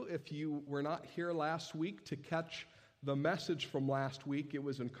if you were not here last week to catch the message from last week. It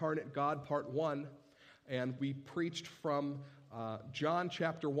was Incarnate God, Part 1, and we preached from John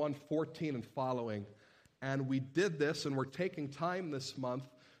chapter 1, 14 and following. And we did this, and we're taking time this month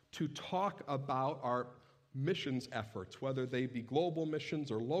to talk about our missions efforts, whether they be global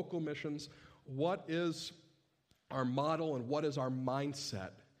missions or local missions. What is our model and what is our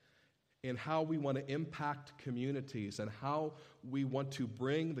mindset in how we want to impact communities and how we want to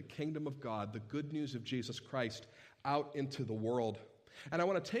bring the kingdom of God, the good news of Jesus Christ, out into the world. And I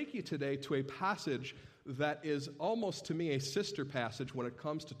want to take you today to a passage that is almost to me a sister passage when it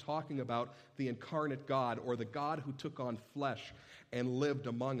comes to talking about the incarnate God, or the God who took on flesh and lived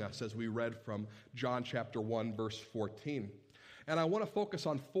among us, as we read from John chapter 1, verse 14. And I want to focus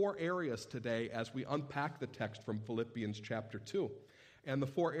on 4 areas today as we unpack the text from Philippians chapter 2. And the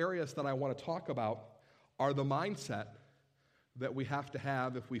 4 areas that I want to talk about are the mindset that we have to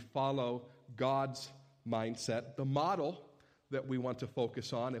have if we follow God's mindset, the model that we want to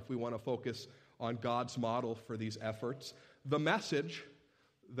focus on if we want to focus on God's model for these efforts, the message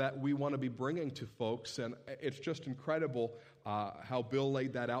that we want to be bringing to folks. And it's just incredible how Bill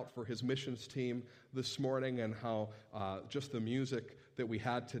laid that out for his missions team this morning, and how just the music that we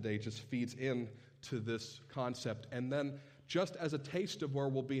had today just feeds in to this concept. And then just as a taste of where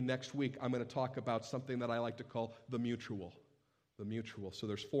we'll be next week, I'm going to talk about something that I like to call the mutual. The mutual. So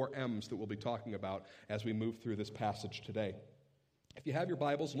there's 4 M's that we'll be talking about as we move through this passage today. If you have your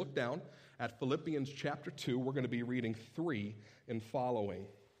Bibles, look down at Philippians chapter 2. We're going to be reading 3 and following.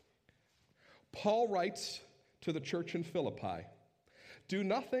 Paul writes to the church in Philippi, "Do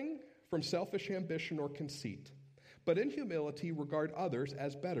nothing from selfish ambition or conceit, but in humility regard others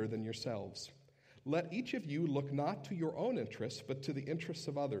as better than yourselves. Let each of you look not to your own interests, but to the interests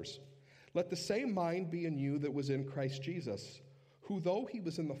of others. Let the same mind be in you that was in Christ Jesus, who, though he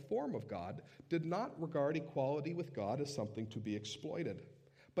was in the form of God, did not regard equality with God as something to be exploited,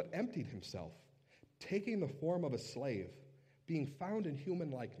 but emptied himself, taking the form of a slave, being found in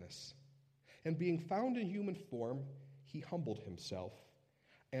human likeness. And being found in human form, he humbled himself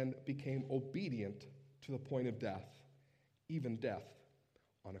and became obedient to the point of death, even death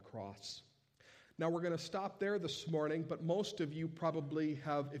on a cross." Now, we're going to stop there this morning, but most of you probably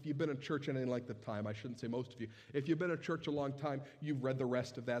have, if you've been in church any length of time, I shouldn't say most of you, if you've been in church a long time, you've read the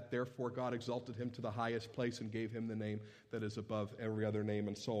rest of that. Therefore, God exalted him to the highest place and gave him the name that is above every other name,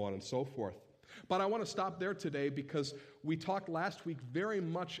 and so on and so forth. But I want to stop there today because we talked last week very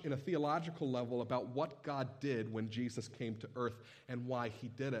much in a theological level about what God did when Jesus came to earth and why he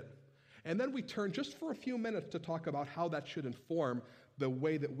did it. And then we turn just for a few minutes to talk about how that should inform the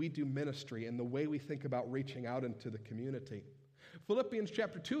way that we do ministry and the way we think about reaching out into the community. Philippians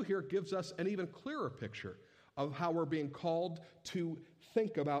chapter 2 here gives us an even clearer picture of how we're being called to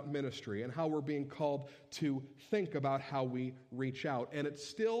think about ministry and how we're being called to think about how we reach out. And it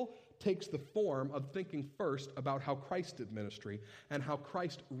still takes the form of thinking first about how Christ did ministry and how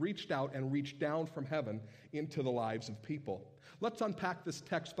Christ reached out and reached down from heaven into the lives of people. Let's unpack this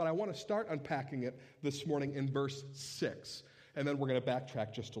text, but I want to start unpacking it this morning in verse 6, and then we're going to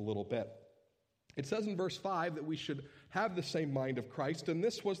backtrack just a little bit. It says in verse 5 that we should have the same mind of Christ, and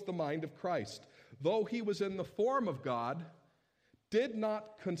this was the mind of Christ. Though he was in the form of God, did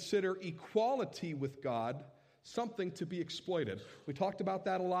not consider equality with God something to be exploited. We talked about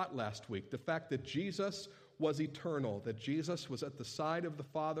that a lot last week, the fact that Jesus was eternal, that Jesus was at the side of the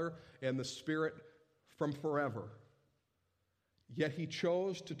Father and the Spirit from forever. Yet he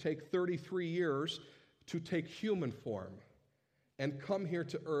chose to take 33 years to take human form and come here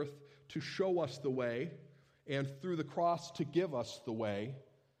to earth to show us the way, and through the cross to give us the way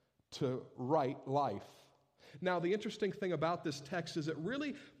to right life. Now, the interesting thing about this text is it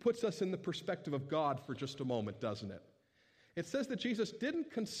really puts us in the perspective of God for just a moment, doesn't it? It says that Jesus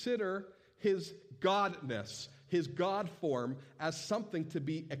didn't consider his godness, his God form, as something to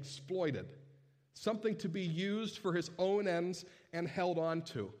be exploited, something to be used for his own ends and held on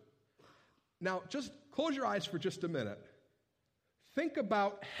to. Now, just close your eyes for just a minute. Think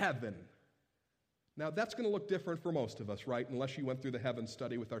about heaven. Now, that's going to look different for most of us, right? Unless you went through the heaven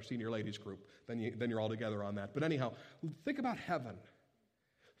study with our senior ladies group. Then you're all together on that. But anyhow, think about heaven.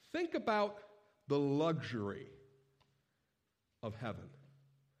 Think about the luxury of heaven.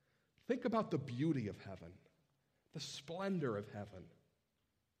 Think about the beauty of heaven, the splendor of heaven.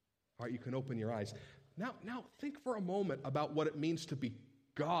 All right, you can open your eyes. Now think for a moment about what it means to be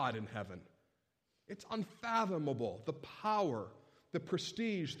God in heaven. It's unfathomable, the power, the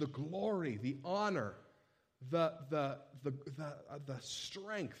prestige, the glory, the honor, the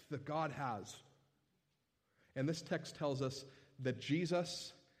strength that God has. And this text tells us that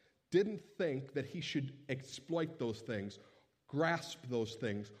Jesus didn't think that he should exploit those things, grasp those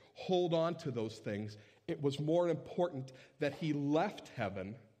things, hold on to those things. It was more important that he left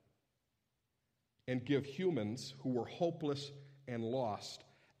heaven and give humans who were hopeless and lost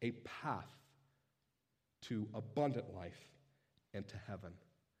a path to abundant life and to heaven.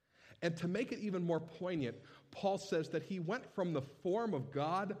 And to make it even more poignant, Paul says that he went from the form of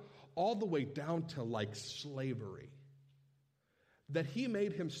God all the way down to like slavery. That he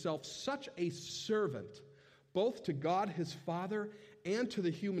made himself such a servant, both to God his Father and to the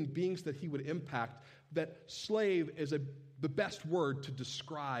human beings that he would impact, that slave is the best word to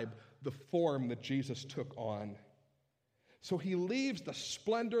describe the form that Jesus took on. So he leaves the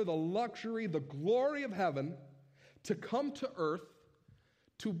splendor, the luxury, the glory of heaven to come to earth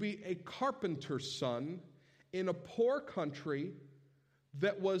to be a carpenter's son in a poor country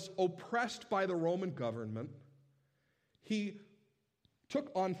that was oppressed by the Roman government. He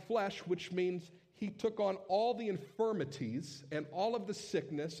took on flesh, which means he took on all the infirmities and all of the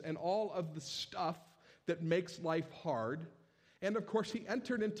sickness and all of the stuff that makes life hard. And of course, he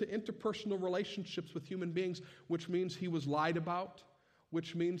entered into interpersonal relationships with human beings, which means he was lied about,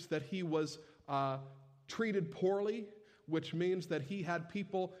 which means that he was treated poorly, which means that he had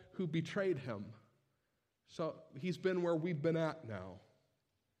people who betrayed him. So he's been where we've been at now.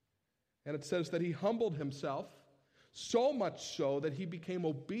 And it says that he humbled himself, so much so that he became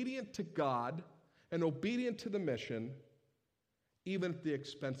obedient to God and obedient to the mission, even at the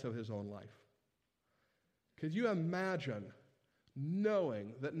expense of his own life. Could you imagine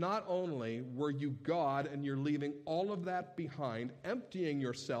knowing that not only were you God and you're leaving all of that behind, emptying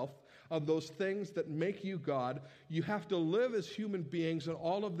yourself of those things that make you God, you have to live as human beings in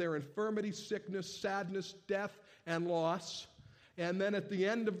all of their infirmity, sickness, sadness, death, and loss, and then at the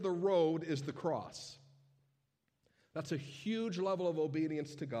end of the road is the cross. That's a huge level of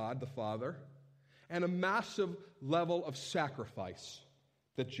obedience to God, the Father, and a massive level of sacrifice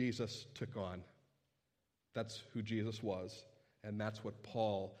that Jesus took on. That's who Jesus was, and that's what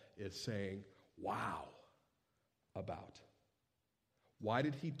Paul is saying, wow, about. Why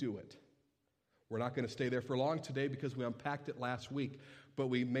did he do it? We're not going to stay there for long today because we unpacked it last week, but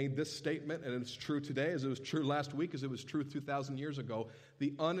we made this statement, and it's true today as it was true last week, as it was true 2,000 years ago.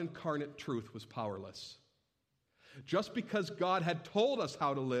 The unincarnate truth was powerless. Just because God had told us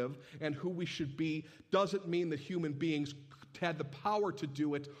how to live and who we should be doesn't mean that human beings had the power to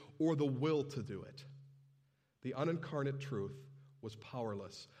do it or the will to do it. The unincarnate truth was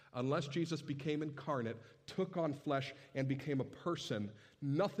powerless. Unless Jesus became incarnate, took on flesh, and became a person,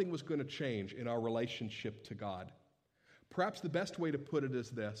 nothing was going to change in our relationship to God. Perhaps the best way to put it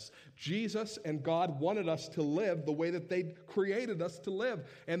is this: Jesus and God wanted us to live the way that they created us to live,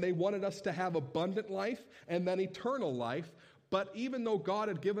 and they wanted us to have abundant life and then eternal life. But even though God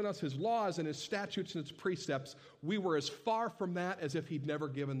had given us his laws and his statutes and his precepts, we were as far from that as if he'd never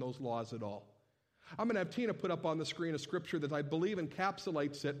given those laws at all. I'm going to have Tina put up on the screen a scripture that I believe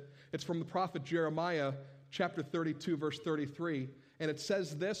encapsulates it. It's from the prophet Jeremiah, chapter 32, verse 33. And it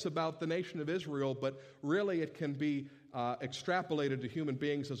says this about the nation of Israel, but really it can be extrapolated to human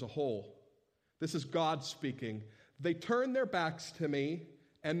beings as a whole. This is God speaking. They turn their backs to me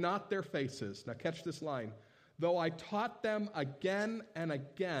and not their faces. Now catch this line. Though I taught them again and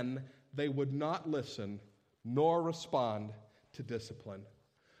again, they would not listen nor respond to discipline.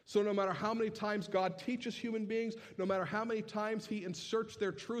 So no matter how many times God teaches human beings, no matter how many times he inserts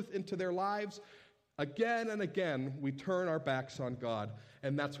their truth into their lives, again and again we turn our backs on God.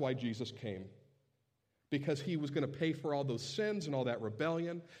 And that's why Jesus came. Because he was going to pay for all those sins and all that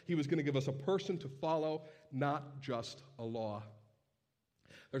rebellion. He was going to give us a person to follow, not just a law.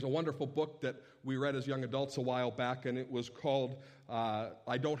 There's a wonderful book that we read as young adults a while back, and it was called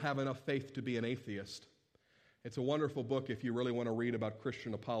I Don't Have Enough Faith to Be an Atheist. It's a wonderful book if you really want to read about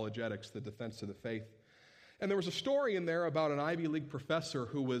Christian apologetics, the defense of the faith. And there was a story in there about an Ivy League professor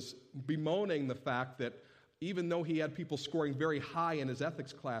who was bemoaning the fact that even though he had people scoring very high in his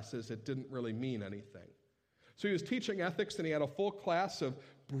ethics classes, it didn't really mean anything. So he was teaching ethics, and he had a full class of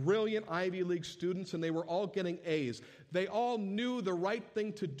brilliant Ivy League students, and they were all getting A's. They all knew the right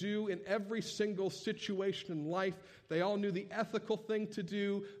thing to do in every single situation in life. They all knew the ethical thing to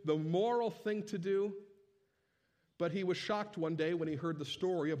do, the moral thing to do. But he was shocked one day when he heard the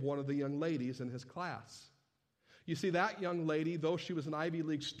story of one of the young ladies in his class. You see, that young lady, though she was an Ivy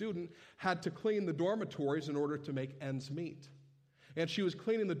League student, had to clean the dormitories in order to make ends meet. And she was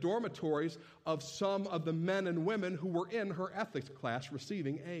cleaning the dormitories of some of the men and women who were in her ethics class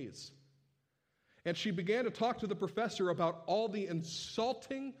receiving A's. And she began to talk to the professor about all the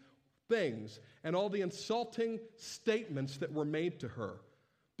insulting things and all the insulting statements that were made to her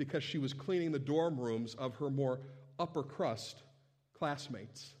because she was cleaning the dorm rooms of her more upper crust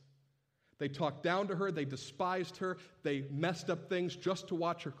classmates. They talked down to her, they despised her, they messed up things just to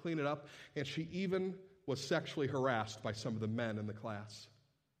watch her clean it up, and she even was sexually harassed by some of the men in the class.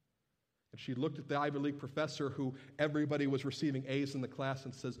 And she looked at the Ivy League professor who everybody was receiving A's in the class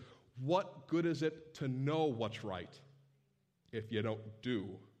and says, "What good is it to know what's right if you don't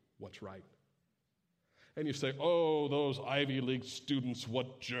do what's right?" And you say, "Oh, those Ivy League students,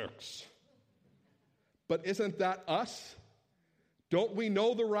 what jerks." But isn't that us? Don't we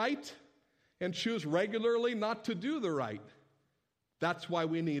know the right and choose regularly not to do the right? That's why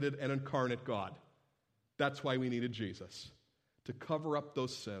we needed an incarnate God. That's why we needed Jesus, to cover up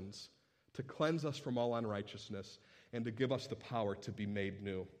those sins, to cleanse us from all unrighteousness, and to give us the power to be made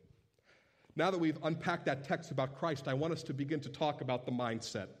new. Now that we've unpacked that text about Christ, I want us to begin to talk about the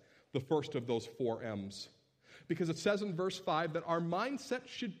mindset, the first of those 4 M's. Because it says in verse 5 that our mindset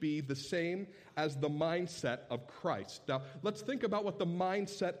should be the same as the mindset of Christ. Now, let's think about what the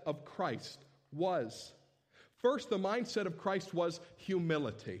mindset of Christ was. First, the mindset of Christ was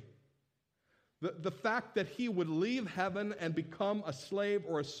humility. The fact that he would leave heaven and become a slave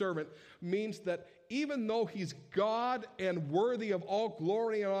or a servant means that even though he's God and worthy of all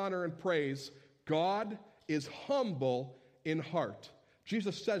glory and honor and praise, God is humble in heart.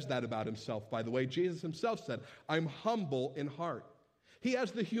 Jesus says that about himself, by the way. Jesus himself said, "I'm humble in heart." He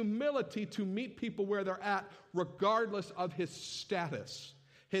has the humility to meet people where they're at, regardless of his status.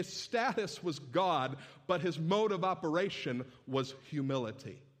 His status was God, but his mode of operation was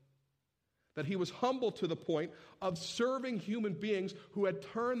humility. That he was humble to the point of serving human beings who had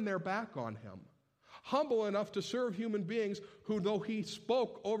turned their back on him. Humble enough to serve human beings who, though he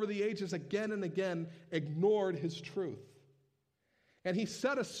spoke over the ages again and again, ignored his truth. And he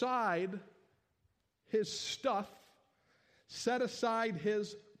set aside his stuff, set aside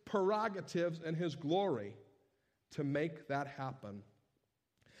his prerogatives and his glory to make that happen.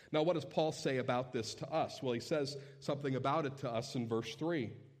 Now, what does Paul say about this to us? Well, he says something about it to us in verse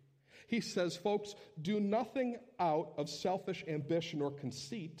 3. He says, "Folks, do nothing out of selfish ambition or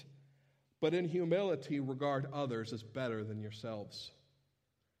conceit, but in humility regard others as better than yourselves."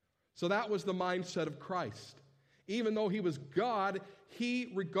 So that was the mindset of Christ. Even though he was God,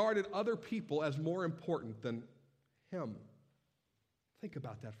 he regarded other people as more important than him. Think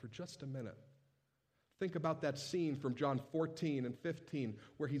about that for just a minute. Think about that scene from John 14 and 15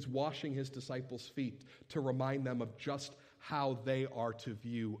 where he's washing his disciples' feet to remind them of just how they are to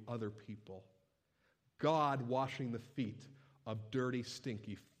view other people. God washing the feet of dirty,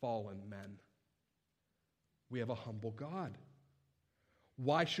 stinky, fallen men. We have a humble God.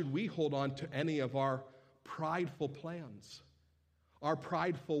 Why should we hold on to any of our prideful plans, our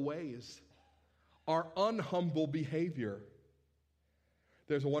prideful ways, our unhumble behavior?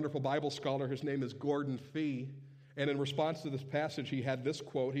 There's a wonderful Bible scholar, his name is Gordon Fee, and in response to this passage, he had this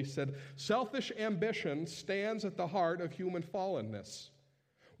quote. He said, "Selfish ambition stands at the heart of human fallenness,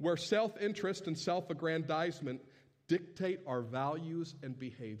 where self-interest and self-aggrandizement dictate our values and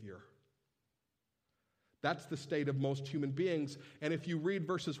behavior." That's the state of most human beings. And if you read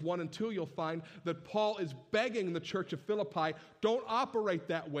verses 1 and 2, you'll find that Paul is begging the church of Philippi, don't operate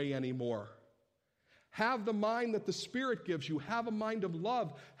that way anymore. Have the mind that the Spirit gives you. Have a mind of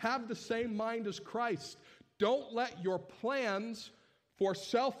love. Have the same mind as Christ. Don't let your plans for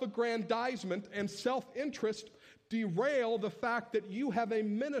self-aggrandizement and self-interest derail the fact that you have a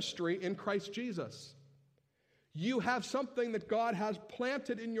ministry in Christ Jesus. You have something that God has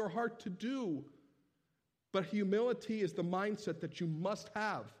planted in your heart to do. But humility is the mindset that you must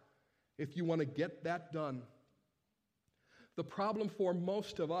have if you want to get that done. The problem for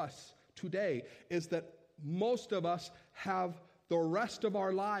most of us today is that most of us have the rest of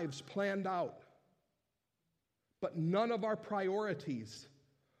our lives planned out, but none of our priorities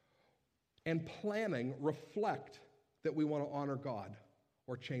and planning reflect that we want to honor God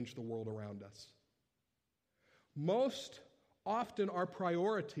or change the world around us. Most often our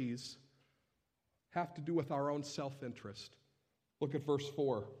priorities have to do with our own self-interest. Look at verse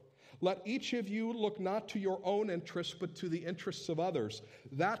 4. "Let each of you look not to your own interests, but to the interests of others."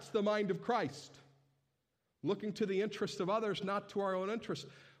 That's the mind of Christ. Looking to the interests of others, not to our own interests.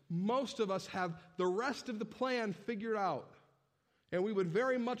 Most of us have the rest of the plan figured out, and we would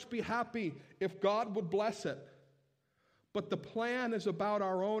very much be happy if God would bless it. But the plan is about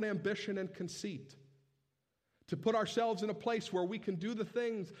our own ambition and conceit, to put ourselves in a place where we can do the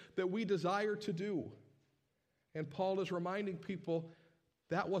things that we desire to do. And Paul is reminding people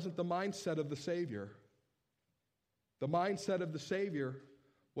that wasn't the mindset of the Savior. The mindset of the Savior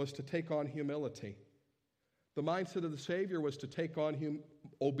was to take on humility, The mindset of the Savior was to take on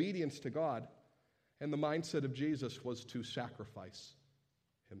obedience to God, and the mindset of Jesus was to sacrifice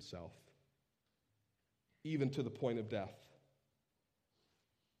himself, even to the point of death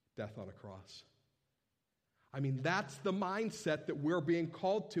on a cross. I mean, that's the mindset that we're being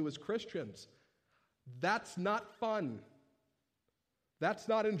called to as Christians. That's not fun. That's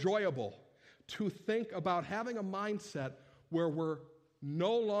not enjoyable. To think about having a mindset where we're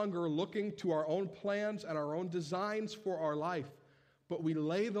no longer looking to our own plans and our own designs for our life, but we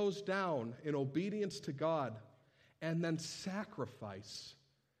lay those down in obedience to God and then sacrifice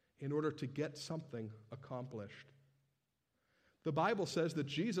in order to get something accomplished. The Bible says that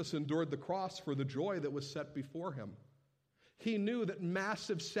Jesus endured the cross for the joy that was set before him. He knew that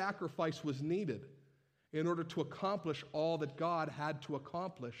massive sacrifice was needed in order to accomplish all that God had to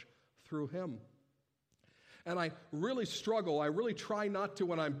accomplish through him. And I really struggle, I really try not to,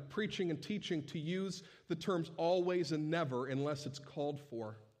 when I'm preaching and teaching, to use the terms always and never unless it's called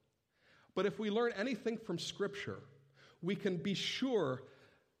for. But if we learn anything from Scripture, we can be sure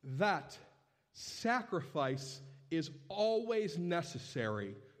that sacrifice is always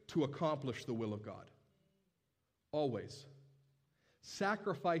necessary to accomplish the will of God. Always.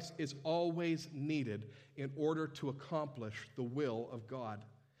 Sacrifice is always needed in order to accomplish the will of God.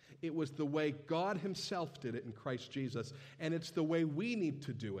 It was the way God himself did it in Christ Jesus, and it's the way we need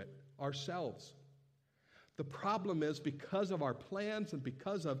to do it ourselves. The problem is, because of our plans and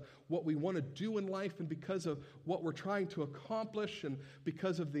because of what we want to do in life and because of what we're trying to accomplish and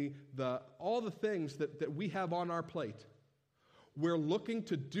because of all the things that we have on our plate, we're looking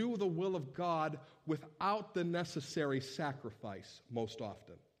to do the will of God without the necessary sacrifice most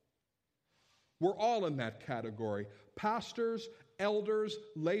often. We're all in that category. Pastors, elders,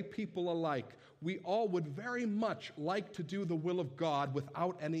 lay people alike. We all would very much like to do the will of God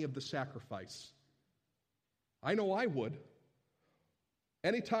without any of the sacrifice. I know I would.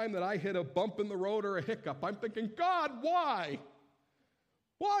 Anytime that I hit a bump in the road or a hiccup, I'm thinking, God, why?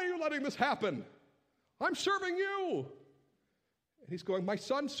 Why are you letting this happen? I'm serving you. And he's going, my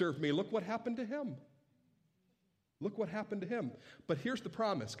son served me. Look what happened to him. Look what happened to him. But here's the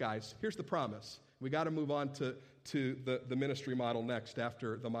promise, guys. Here's the promise. We got to move on to the ministry model next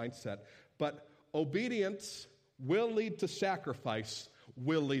after the mindset. But obedience will lead to sacrifice,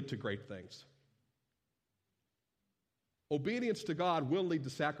 will lead to great things. Obedience to God will lead to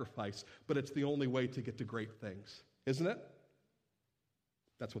sacrifice, but it's the only way to get to great things, isn't it?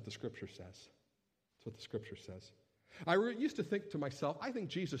 That's what the Scripture says. That's what the Scripture says. I used to think to myself, I think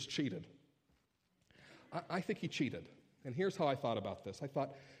Jesus cheated. I think he cheated. And here's how I thought about this. I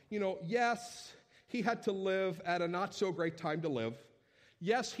thought, yes, he had to live at a not-so-great time to live.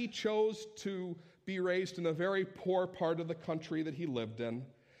 Yes, he chose to be raised in a very poor part of the country that he lived in.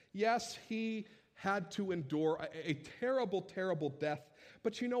 Yes, he had to endure a terrible, terrible death.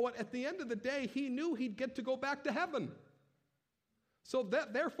 But you know what? At the end of the day, he knew he'd get to go back to heaven. So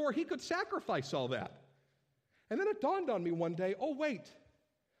therefore, he could sacrifice all that. And then it dawned on me one day, oh, wait,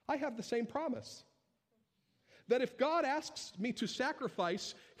 I have the same promise. That if God asks me to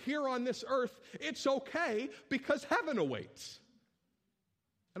sacrifice here on this earth, it's okay because heaven awaits.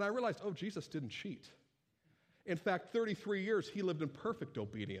 And I realized, oh, Jesus didn't cheat. In fact, 33 years, he lived in perfect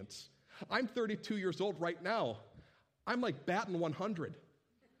obedience. I'm 32 years old right now. I'm like batting 100,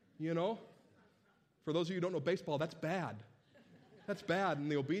 For those of you who don't know baseball, that's bad. That's bad in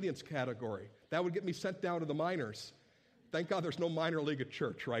the obedience category. That would get me sent down to the minors. Thank God there's no minor league at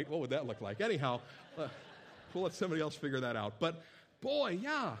church, right? What would that look like? Anyhow, we'll let somebody else figure that out. But boy,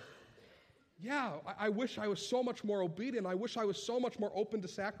 yeah, I wish I was so much more obedient. I wish I was so much more open to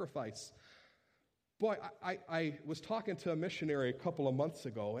sacrifice. Boy, I was talking to a missionary a couple of months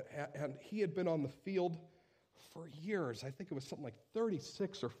ago, and he had been on the field for years. I think it was something like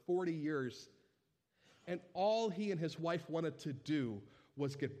 36 or 40 years. And all he and his wife wanted to do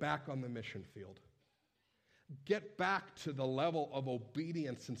was get back on the mission field. Get back to the level of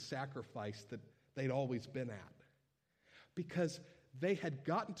obedience and sacrifice that they'd always been at. Because they had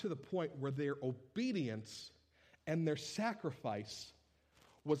gotten to the point where their obedience and their sacrifice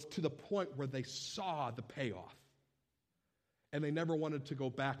was to the point where they saw the payoff. And they never wanted to go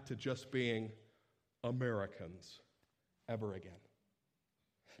back to just being Americans ever again.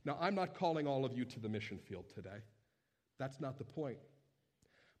 Now, I'm not calling all of you to the mission field today. That's not the point.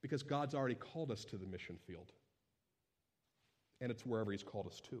 Because God's already called us to the mission field. And it's wherever he's called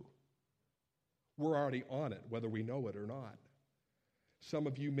us to. We're already on it, whether we know it or not. Some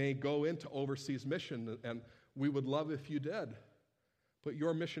of you may go into overseas mission, and we would love if you did. But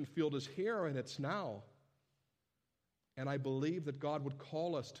your mission field is here, and it's now. And I believe that God would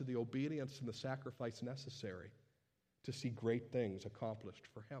call us to the obedience and the sacrifice necessary to see great things accomplished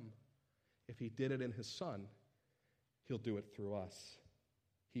for him. If he did it in his Son, he'll do it through us.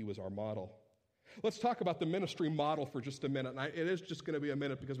 He was our model. Let's talk about the ministry model for just a minute. And it is just going to be a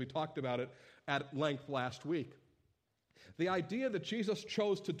minute because we talked about it at length last week. The idea that Jesus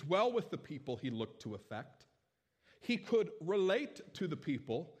chose to dwell with the people he looked to affect. He could relate to the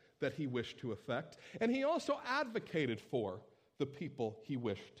people that he wished to affect. And he also advocated for the people he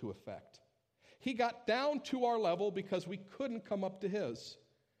wished to affect. He got down to our level because we couldn't come up to his.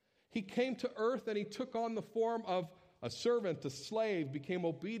 He came to earth and he took on the form of a servant, a slave, became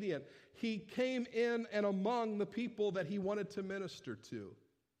obedient. He came in and among the people that he wanted to minister to.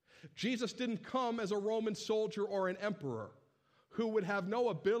 Jesus didn't come as a Roman soldier or an emperor who would have no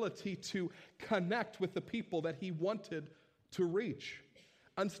ability to connect with the people that he wanted to reach.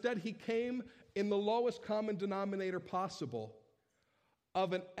 Instead, he came in the lowest common denominator possible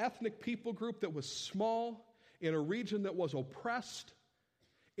of an ethnic people group that was small, in a region that was oppressed,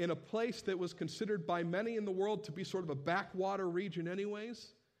 in a place that was considered by many in the world to be sort of a backwater region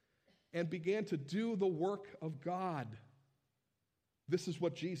anyways, and began to do the work of God. This is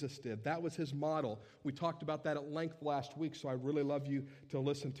what Jesus did. That was his model. We talked about that at length last week, so I'd really love you to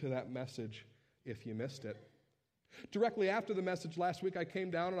listen to that message if you missed it. Directly after the message last week, I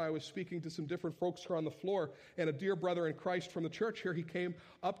came down and I was speaking to some different folks here on the floor, and a dear brother in Christ from the church here, he came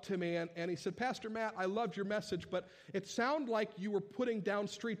up to me and he said, "Pastor Matt, I loved your message, but it sounded like you were putting down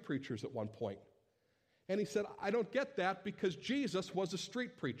street preachers at one point." And he said, "I don't get that because Jesus was a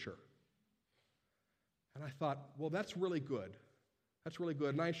street preacher." And I thought, well, that's really good. That's really good.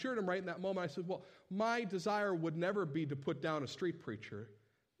 And I assured him right in that moment, I said, well, my desire would never be to put down a street preacher.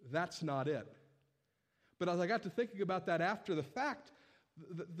 That's not it. But as I got to thinking about that after the fact,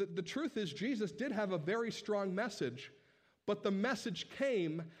 the truth is Jesus did have a very strong message, but the message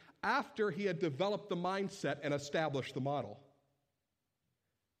came after he had developed the mindset and established the model.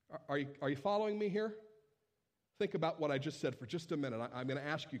 Are you following me here? Think about what I just said for just a minute. I'm going to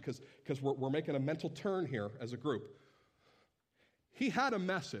ask you because we're making a mental turn here as a group. He had a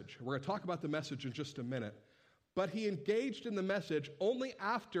message. We're going to talk about the message in just a minute. But he engaged in the message only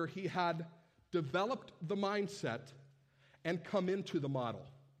after he had developed the mindset and come into the model.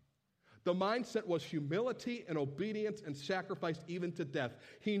 The mindset was humility and obedience and sacrifice even to death.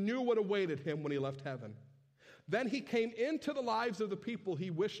 He knew what awaited him when he left heaven. Then he came into the lives of the people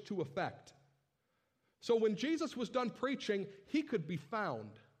he wished to affect. So when Jesus was done preaching, he could be found.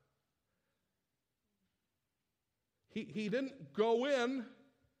 He didn't go in,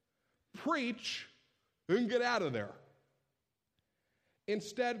 preach, and get out of there.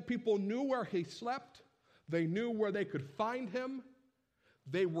 Instead, people knew where he slept. They knew where they could find him.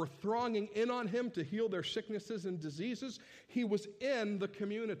 They were thronging in on him to heal their sicknesses and diseases. He was in the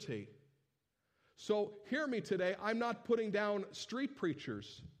community. So hear me today, I'm not putting down street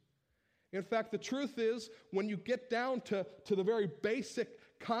preachers. In fact, the truth is, when you get down to the very basic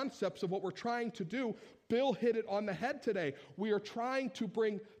concepts of what we're trying to do, Bill hit it on the head today. We are trying to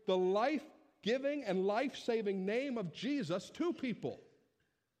bring the life-giving and life-saving name of Jesus to people.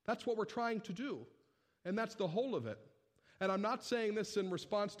 That's what we're trying to do, and that's the whole of it. And I'm not saying this in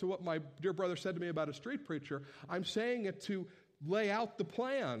response to what my dear brother said to me about a street preacher. I'm saying it to lay out the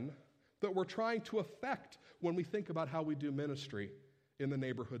plan that we're trying to effect when we think about how we do ministry in the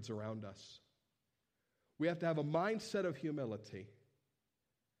neighborhoods around us. We have to have a mindset of humility,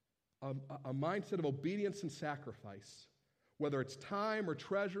 a mindset of obedience and sacrifice, whether it's time or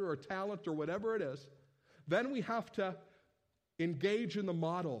treasure or talent or whatever it is. Then we have to engage in the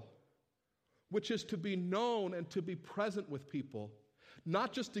model, which is to be known and to be present with people,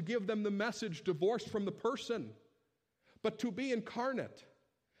 not just to give them the message divorced from the person, but to be incarnate,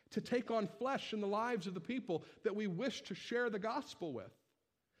 to take on flesh in the lives of the people that we wish to share the gospel with,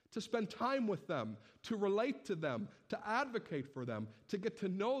 to spend time with them, to relate to them, to advocate for them, to get to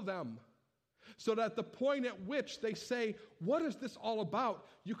know them, so that at the point at which they say, "What is this all about?"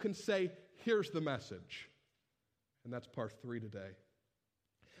 you can say, "Here's the message." And that's part 3 today.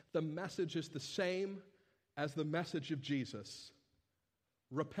 The message is the same as the message of Jesus.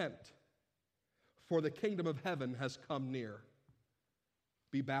 Repent, for the kingdom of heaven has come near.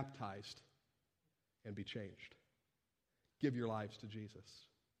 Be baptized and be changed. Give your lives to Jesus.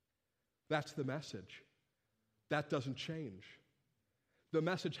 That's the message. That doesn't change. The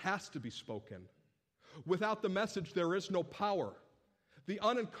message has to be spoken. Without the message, there is no power. The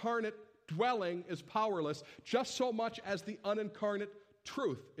unincarnate dwelling is powerless, just so much as the unincarnate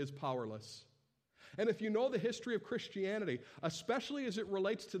truth is powerless. And if you know the history of Christianity, especially as it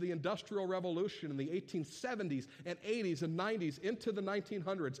relates to the Industrial Revolution in the 1870s and 80s and 90s into the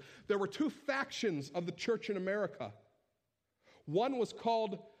 1900s, there were two factions of the church in America. One was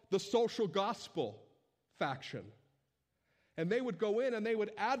called the social gospel faction. And they would go in and they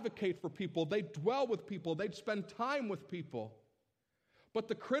would advocate for people. They'd dwell with people. They'd spend time with people. But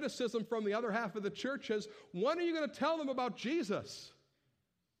the criticism from the other half of the church is, when are you going to tell them about Jesus?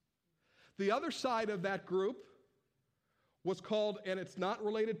 The other side of that group was called, and it's not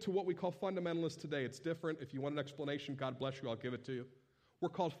related to what we call fundamentalists today. It's different. If you want an explanation, God bless you, I'll give it to you. We're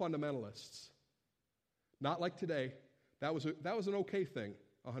called fundamentalists. Not like today. That was an okay thing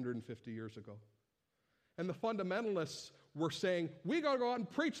 150 years ago. And the fundamentalists were saying, we got to go out and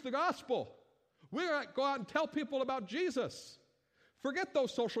preach the gospel. We got to go out and tell people about Jesus. Forget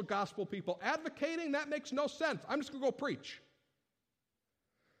those social gospel people. Advocating, that makes no sense. I'm just going to go preach.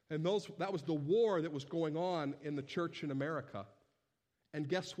 And that was the war that was going on in the church in America. And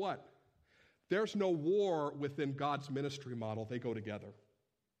guess what? There's no war within God's ministry model. They go together.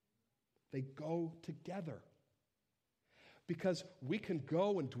 They go together. Because we can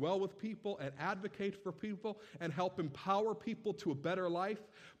go and dwell with people and advocate for people and help empower people to a better life.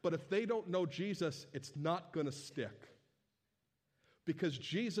 But if they don't know Jesus, it's not going to stick. Because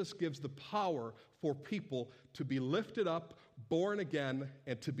Jesus gives the power for people to be lifted up, born again,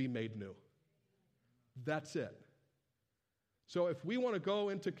 and to be made new. That's it. So if we want to go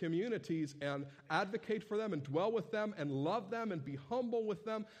into communities and advocate for them and dwell with them and love them and be humble with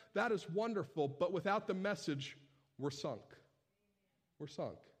them, that is wonderful. But without the message, we're sunk. We're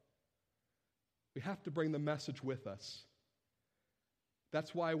sunk. We have to bring the message with us.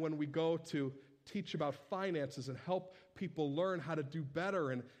 That's why when we go to teach about finances and help people learn how to do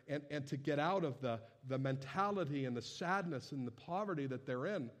better and to get out of the mentality and the sadness and the poverty that they're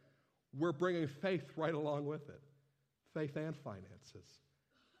in, we're bringing faith right along with it. Faith and finances.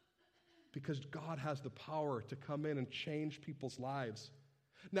 Because God has the power to come in and change people's lives.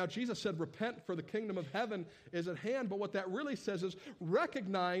 Now, Jesus said, repent, for the kingdom of heaven is at hand. But what that really says is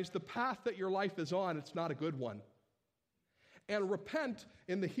recognize the path that your life is on. It's not a good one. And repent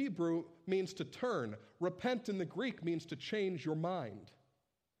in the Hebrew means to turn. Repent in the Greek means to change your mind.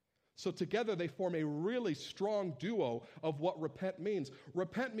 So together they form a really strong duo of what repent means.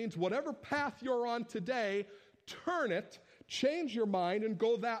 Repent means whatever path you're on today, turn it, change your mind, and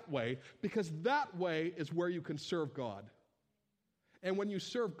go that way, because that way is where you can serve God. And when you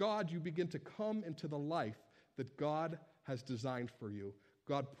serve God, you begin to come into the life that God has designed for you.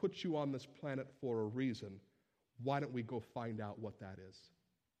 God put you on this planet for a reason. Why don't we go find out what that is?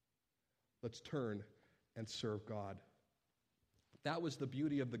 Let's turn and serve God. That was the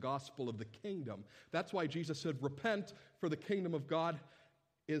beauty of the gospel of the kingdom. That's why Jesus said, repent, for the kingdom of God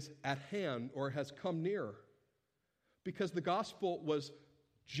is at hand or has come near. Because the gospel was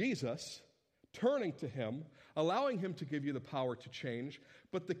Jesus turning to him, allowing him to give you the power to change.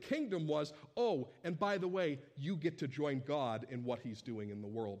 But the kingdom was, oh, and by the way, you get to join God in what he's doing in the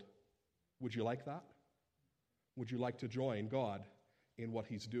world. Would you like that? Would you like to join God in what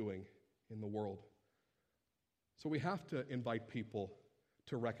he's doing in the world? So we have to invite people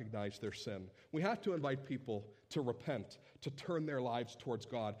to recognize their sin. We have to invite people to repent, to turn their lives towards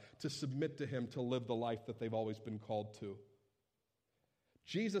God, to submit to him, to live the life that they've always been called to.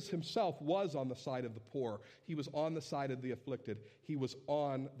 Jesus himself was on the side of the poor. He was on the side of the afflicted. He was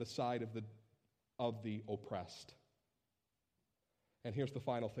on the side of the oppressed. And here's the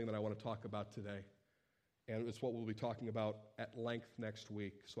final thing that I want to talk about today. And it's what we'll be talking about at length next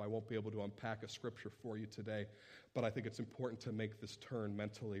week, so I won't be able to unpack a scripture for you today. But I think it's important to make this turn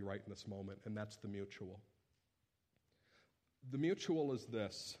mentally right in this moment, and that's the mutual. The mutual is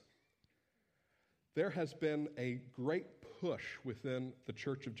this. There has been a great push within the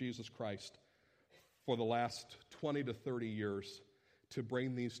Church of Jesus Christ for the last 20 to 30 years to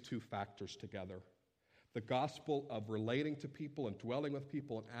bring these two factors together. The gospel of relating to people and dwelling with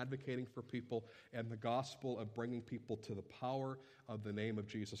people and advocating for people, and the gospel of bringing people to the power of the name of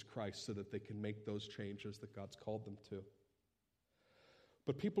Jesus Christ so that they can make those changes that God's called them to.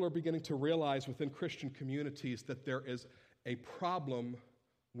 But people are beginning to realize within Christian communities that there is a problem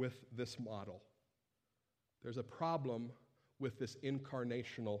with this model. There's a problem with this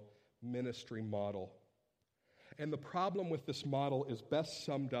incarnational ministry model. And the problem with this model is best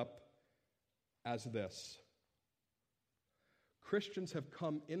summed up as this. Christians have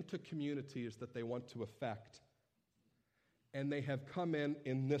come into communities that they want to affect, and they have come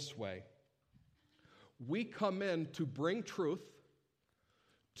in this way. We come in to bring truth,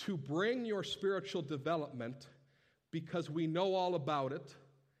 to bring your spiritual development, because we know all about it,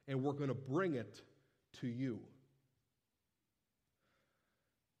 and we're going to bring it to you.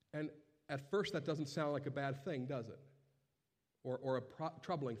 And at first, that doesn't sound like a bad thing, does it? Or a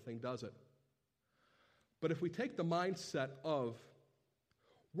troubling thing, does it? But if we take the mindset of,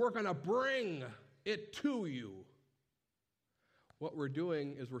 we're going to bring it to you, what we're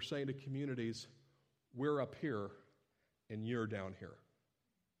doing is we're saying to communities, we're up here and you're down here.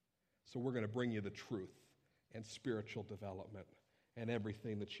 So we're going to bring you the truth and spiritual development and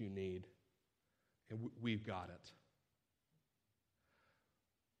everything that you need. And we've got it.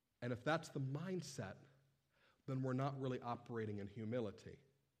 And if that's the mindset, then we're not really operating in humility.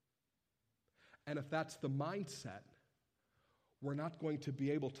 And if that's the mindset, we're not going to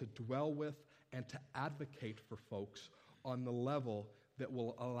be able to dwell with and to advocate for folks on the level that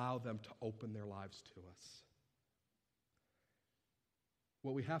will allow them to open their lives to us.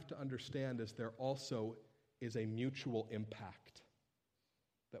 What we have to understand is there also is a mutual impact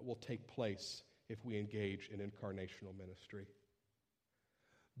that will take place if we engage in incarnational ministry.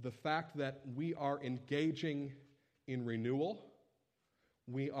 The fact that we are engaging in renewal,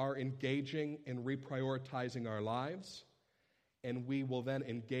 we are engaging in reprioritizing our lives, and we will then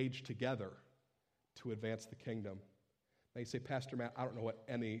engage together to advance the kingdom. Now you say, Pastor Matt, I don't know what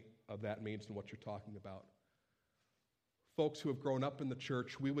any of that means and what you're talking about. Folks who have grown up in the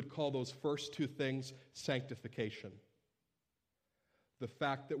church, we would call those first two things sanctification. The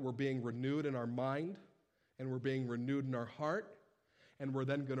fact that we're being renewed in our mind and we're being renewed in our heart, and we're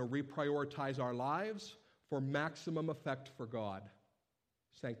then going to reprioritize our lives for maximum effect for God.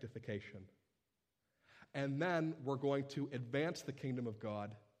 Sanctification. And then we're going to advance the kingdom of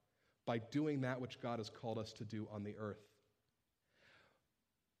God by doing that which God has called us to do on the earth.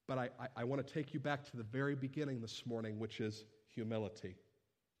 But I want to take you back to the very beginning this morning, which is humility.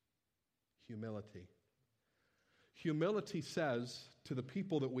 Humility. Humility says to the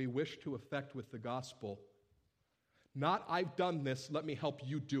people that we wish to affect with the gospel, not I've done this, let me help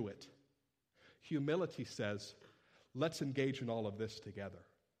you do it. Humility says, let's engage in all of this together.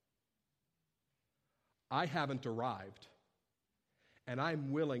 I haven't arrived, and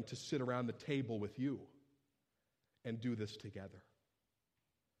I'm willing to sit around the table with you and do this together.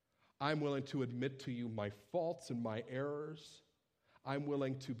 I'm willing to admit to you my faults and my errors. I'm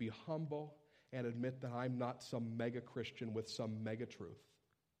willing to be humble and admit that I'm not some mega Christian with some mega truth,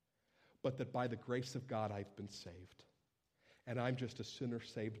 but that by the grace of God I've been saved. And I'm just a sinner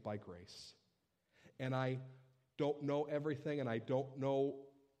saved by grace. And I don't know everything, and I don't know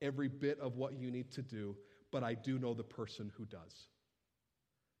every bit of what you need to do, but I do know the person who does.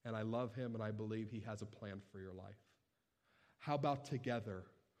 And I love him, and I believe he has a plan for your life. How about together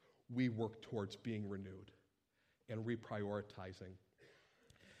we work towards being renewed and reprioritizing?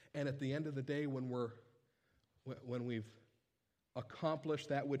 And at the end of the day, when we've accomplished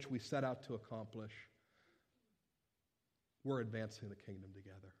that which we set out to accomplish, we're advancing the kingdom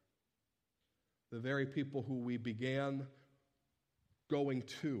together. The very people who we began going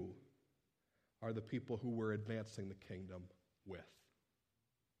to are the people who we're advancing the kingdom with.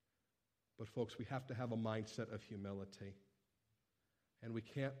 But folks, we have to have a mindset of humility. And we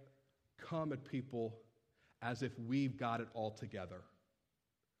can't come at people as if we've got it all together.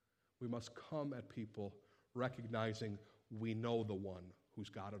 We must come at people recognizing we know the one who's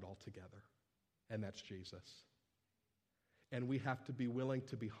got it all together, and that's Jesus. And we have to be willing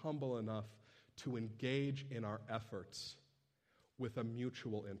to be humble enough to engage in our efforts with a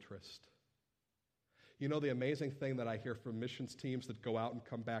mutual interest. You know, the amazing thing that I hear from missions teams that go out and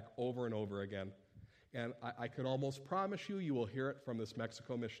come back over and over again, and I could almost promise you will hear it from this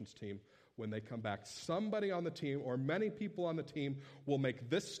Mexico missions team when they come back. Somebody on the team, or many people on the team, will make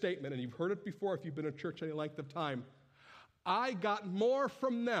this statement, and you've heard it before if you've been in church any length of time: I got more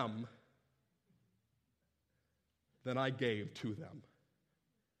from them than I gave to them.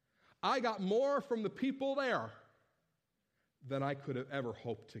 I got more from the people there than I could have ever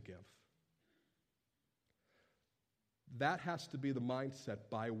hoped to give. That has to be the mindset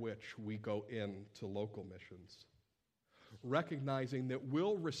by which we go into local missions, recognizing that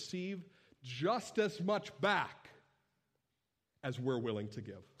we'll receive just as much back as we're willing to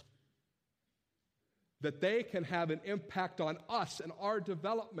give. That they can have an impact on us and our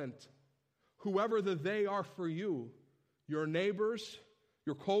development, whoever the they are for you, your neighbors,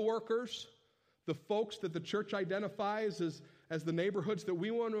 your co-workers, the folks that the church identifies as the neighborhoods that we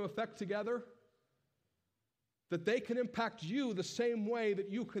want to affect together, that they can impact you the same way that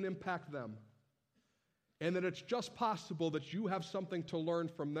you can impact them. And that it's just possible that you have something to learn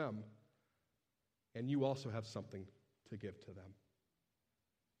from them, and you also have something to give to them.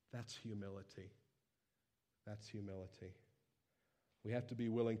 That's humility. That's humility. We have to be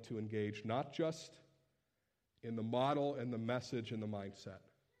willing to engage not just in the model and the message and the mindset.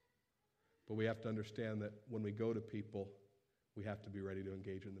 But we have to understand that when we go to people, we have to be ready to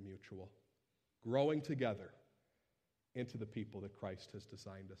engage in the mutual, growing together into the people that Christ has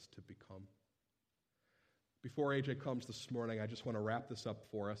designed us to become. Before AJ comes this morning, I just want to wrap this up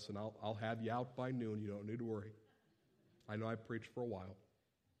for us, and I'll have you out by noon. You don't need to worry. I know I preached for a while.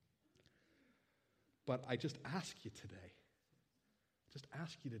 But I just ask you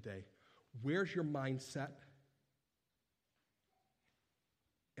today, where's your mindset?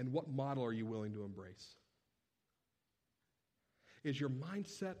 And what model are you willing to embrace? Is your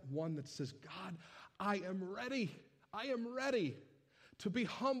mindset one that says, God, I am ready to be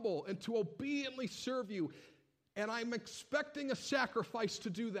humble and to obediently serve you, and I'm expecting a sacrifice to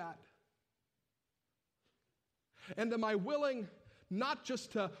do that? And am I willing not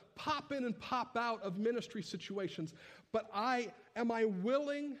just to pop in and pop out of ministry situations, but am I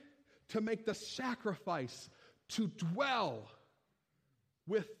willing to make the sacrifice to dwell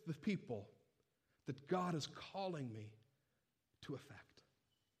with the people that God is calling me to affect?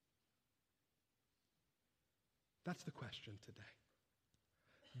 That's the question today.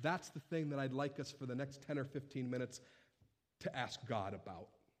 That's the thing that I'd like us for the next 10 or 15 minutes to ask God about.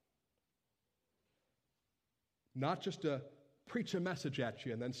 Not just to preach a message at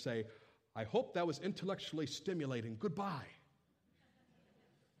you and then say, I hope that was intellectually stimulating. Goodbye.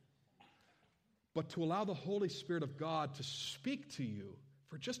 But to allow the Holy Spirit of God to speak to you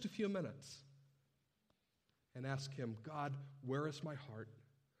for just a few minutes and ask him, God, where is my heart?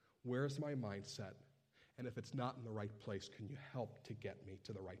 Where is my mindset? And if it's not in the right place, can you help to get me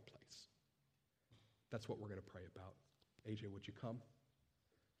to the right place? That's what we're going to pray about. AJ, would you come?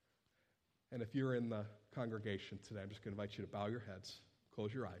 And if you're in the congregation today, I'm just going to invite you to bow your heads,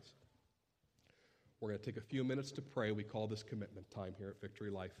 close your eyes. We're going to take a few minutes to pray. We call this commitment time here at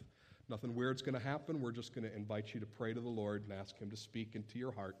Victory Life. Nothing weird's going to happen. We're just going to invite you to pray to the Lord and ask him to speak into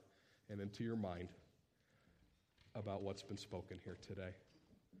your heart and into your mind about what's been spoken here today.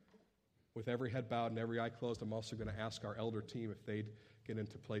 With every head bowed and every eye closed, I'm also going to ask our elder team if they'd get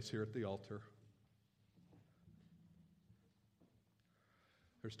into place here at the altar.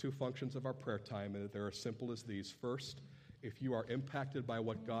 There's two functions of our prayer time, and they're as simple as these. First, if you are impacted by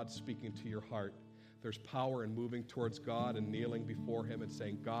what God's speaking to your heart, there's power in moving towards God and kneeling before him and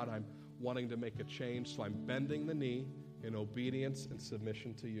saying, God, I'm wanting to make a change, so I'm bending the knee in obedience and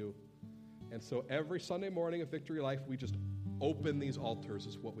submission to you. And so every Sunday morning at Victory Life, we just open these altars,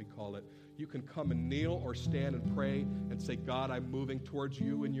 is what we call it. You can come and kneel or stand and pray and say, God, I'm moving towards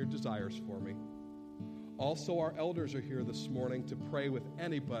you and your desires for me. Also, our elders are here this morning to pray with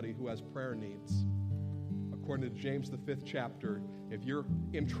anybody who has prayer needs. According to James, the 5th chapter, if you're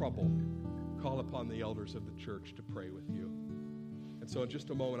in trouble, call upon the elders of the church to pray with you. And so in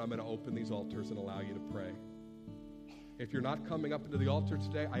just a moment, I'm going to open these altars and allow you to pray. If you're not coming up into the altar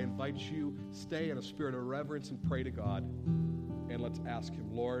today, I invite you, stay in a spirit of reverence and pray to God. And let's ask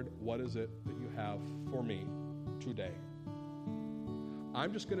him, Lord, what is it that you have for me today?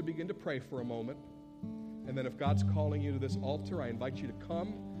 I'm just going to begin to pray for a moment. And then if God's calling you to this altar, I invite you to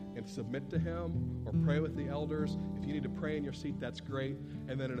come and submit to him or pray with the elders. If you need to pray in your seat, that's great.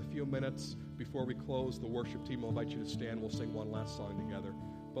 And then in a few minutes before we close, the worship team will invite you to stand. We'll sing one last song together.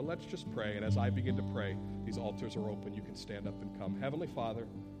 But let's just pray. And as I begin to pray, these altars are open. You can stand up and come. Heavenly Father,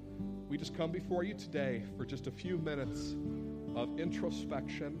 we just come before you today for just a few minutes of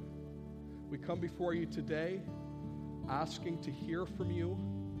introspection. We come before you today asking to hear from you.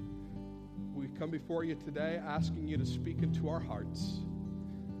 We come before you today asking you to speak into our hearts.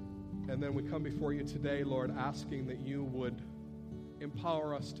 And then we come before you today, Lord, asking that you would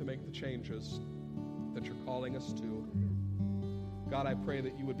empower us to make the changes that you're calling us to. God, I pray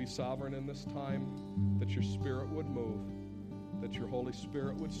that you would be sovereign in this time, that your Spirit would move, that your Holy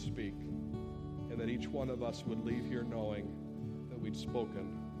Spirit would speak, and that each one of us would leave here knowing that we'd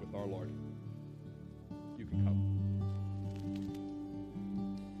spoken with our Lord. You can come.